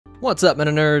What's up,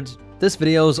 MetaNerdz? This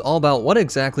video is all about what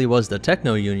exactly was the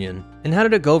Techno Union, and how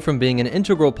did it go from being an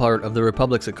integral part of the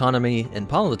Republic's economy and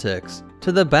politics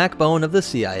to the backbone of the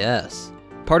CIS.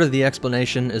 Part of the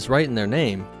explanation is right in their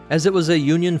name, as it was a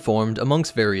union formed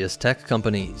amongst various tech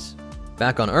companies.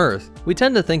 Back on Earth, we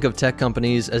tend to think of tech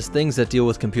companies as things that deal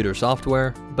with computer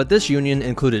software, but this union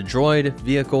included droid,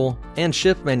 vehicle, and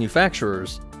ship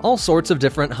manufacturers, all sorts of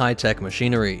different high-tech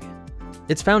machinery.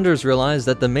 Its founders realized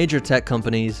that the major tech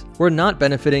companies were not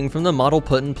benefiting from the model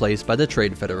put in place by the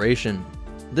Trade Federation.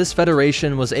 This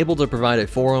federation was able to provide a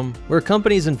forum where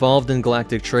companies involved in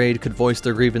galactic trade could voice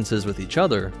their grievances with each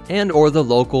other and/or the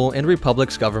local and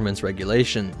republic's government's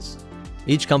regulations.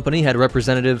 Each company had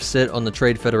representatives sit on the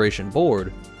Trade Federation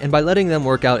board, and by letting them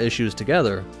work out issues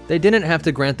together, they didn't have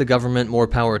to grant the government more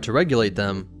power to regulate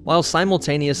them, while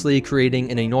simultaneously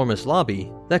creating an enormous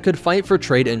lobby that could fight for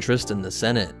trade interest in the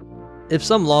Senate. If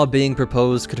some law being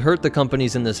proposed could hurt the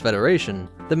companies in this federation,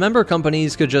 the member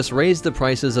companies could just raise the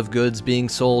prices of goods being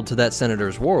sold to that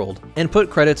senator's world, and put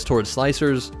credits towards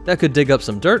slicers that could dig up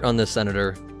some dirt on this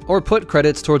senator, or put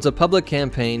credits towards a public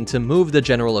campaign to move the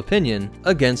general opinion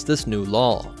against this new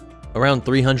law. Around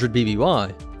 300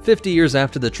 BBY, 50 years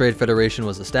after the Trade Federation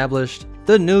was established,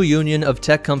 the new union of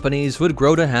tech companies would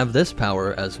grow to have this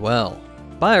power as well.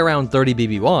 By around 30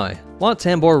 BBY, Wat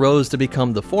Tambor rose to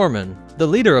become the foreman, the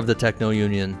leader of the Techno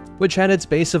Union, which had its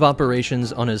base of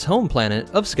operations on his home planet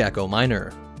of Skako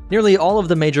Minor. Nearly all of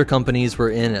the major companies were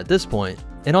in at this point,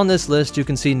 and on this list you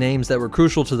can see names that were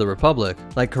crucial to the Republic,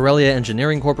 like Corellia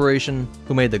Engineering Corporation,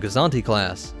 who made the Gazanti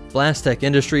class, BlasTech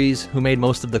Industries, who made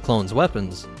most of the clones'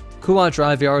 weapons, Kuat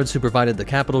Drive Yards, who provided the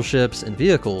capital ships and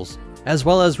vehicles, as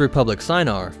well as Republic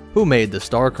Sinar, who made the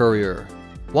Star Courier.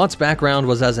 Watt's background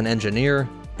was as an engineer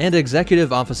and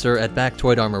executive officer at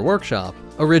Baktoid Armor Workshop,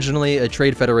 originally a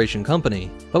Trade Federation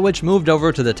company, but which moved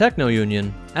over to the Techno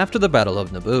Union after the Battle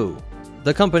of Naboo.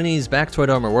 The company's Baktoid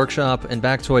Armor Workshop and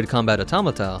Baktoid Combat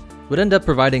Automata would end up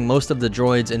providing most of the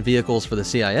droids and vehicles for the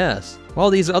CIS, while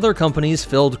these other companies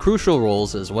filled crucial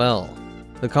roles as well.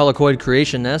 The Colicoid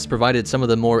Creation Nest provided some of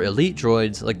the more elite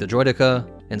droids like the Droideka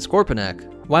and Scorpinek,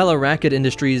 while Arrakid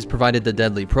Industries provided the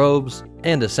deadly probes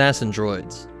and assassin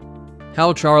droids.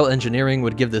 Hal Charl Engineering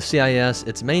would give the CIS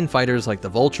its main fighters like the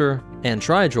Vulture and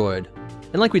Tri-Droid.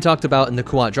 And like we talked about in the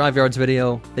Kuat Drive Yards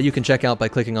video that you can check out by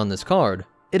clicking on this card,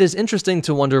 it is interesting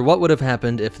to wonder what would have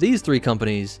happened if these three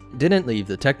companies didn't leave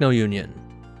the Techno Union.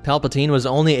 Palpatine was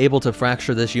only able to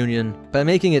fracture this union by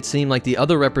making it seem like the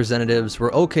other representatives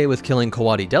were okay with killing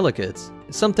Kawadi delegates,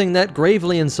 something that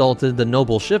gravely insulted the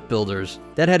noble shipbuilders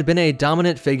that had been a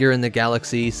dominant figure in the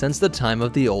galaxy since the time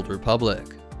of the Old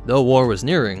Republic. Though war was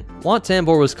nearing, Wat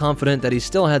Tambor was confident that he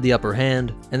still had the upper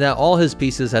hand and that all his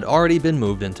pieces had already been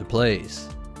moved into place.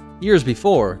 Years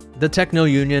before, the Techno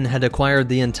Union had acquired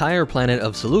the entire planet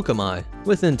of Seleucami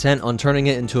with intent on turning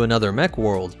it into another mech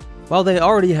world, while they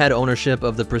already had ownership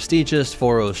of the prestigious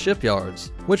Foros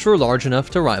shipyards, which were large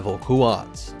enough to rival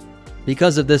Kuat's.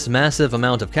 Because of this massive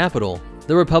amount of capital,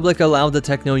 the Republic allowed the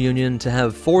Techno Union to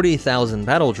have 40,000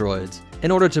 battle droids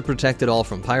in order to protect it all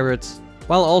from pirates,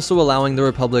 while also allowing the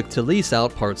Republic to lease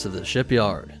out parts of the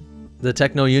shipyard. The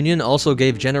Techno Union also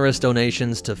gave generous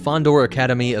donations to Fondor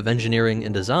Academy of Engineering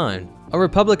and Design, a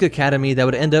Republic academy that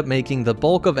would end up making the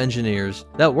bulk of engineers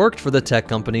that worked for the tech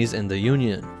companies in the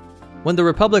Union. When the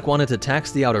Republic wanted to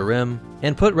tax the Outer Rim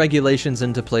and put regulations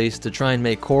into place to try and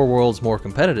make core worlds more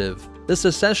competitive, the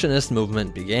secessionist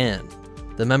movement began.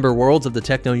 The member worlds of the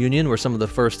Techno Union were some of the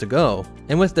first to go,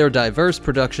 and with their diverse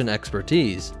production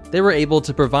expertise, they were able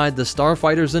to provide the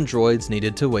starfighters and droids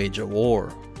needed to wage a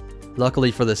war.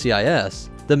 Luckily for the CIS,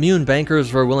 the Mune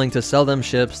bankers were willing to sell them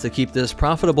ships to keep this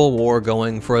profitable war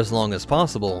going for as long as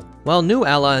possible, while new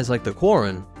allies like the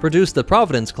Quarren produced the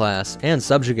Providence class and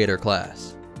Subjugator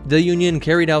class. The Union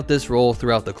carried out this role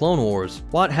throughout the Clone Wars.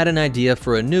 Wat had an idea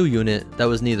for a new unit that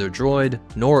was neither droid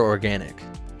nor organic.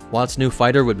 Wat's new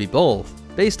fighter would be both,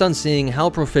 based on seeing how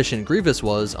proficient Grievous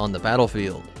was on the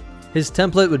battlefield. His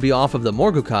template would be off of the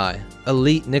Morgukai,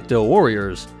 elite Nikto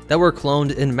warriors, that were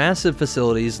cloned in massive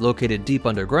facilities located deep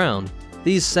underground.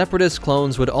 These separatist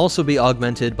clones would also be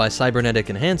augmented by cybernetic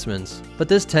enhancements, but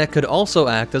this tech could also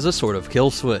act as a sort of kill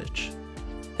switch.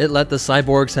 It let the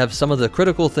cyborgs have some of the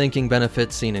critical thinking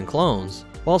benefits seen in clones,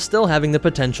 while still having the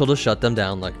potential to shut them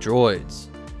down like droids.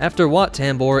 After Wat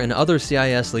Tambor and other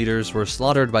CIS leaders were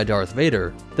slaughtered by Darth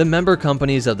Vader, the member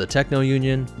companies of the Techno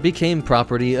Union became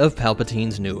property of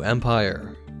Palpatine's new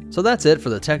empire. So that's it for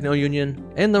the Techno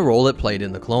Union and the role it played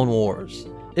in the Clone Wars.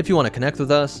 If you want to connect with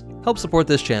us, help support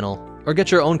this channel, or get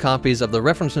your own copies of the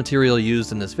reference material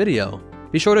used in this video,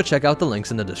 be sure to check out the links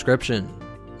in the description.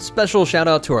 Special shout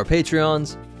out to our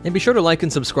Patreons, And be sure to like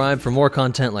and subscribe for more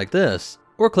content like this,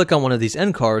 or click on one of these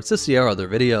end cards to see our other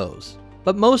videos.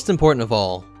 But most important of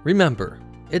all, remember,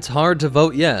 it's hard to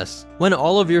vote yes when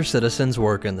all of your citizens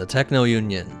work in the Techno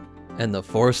Union, and the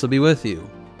Force will be with you,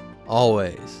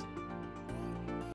 always.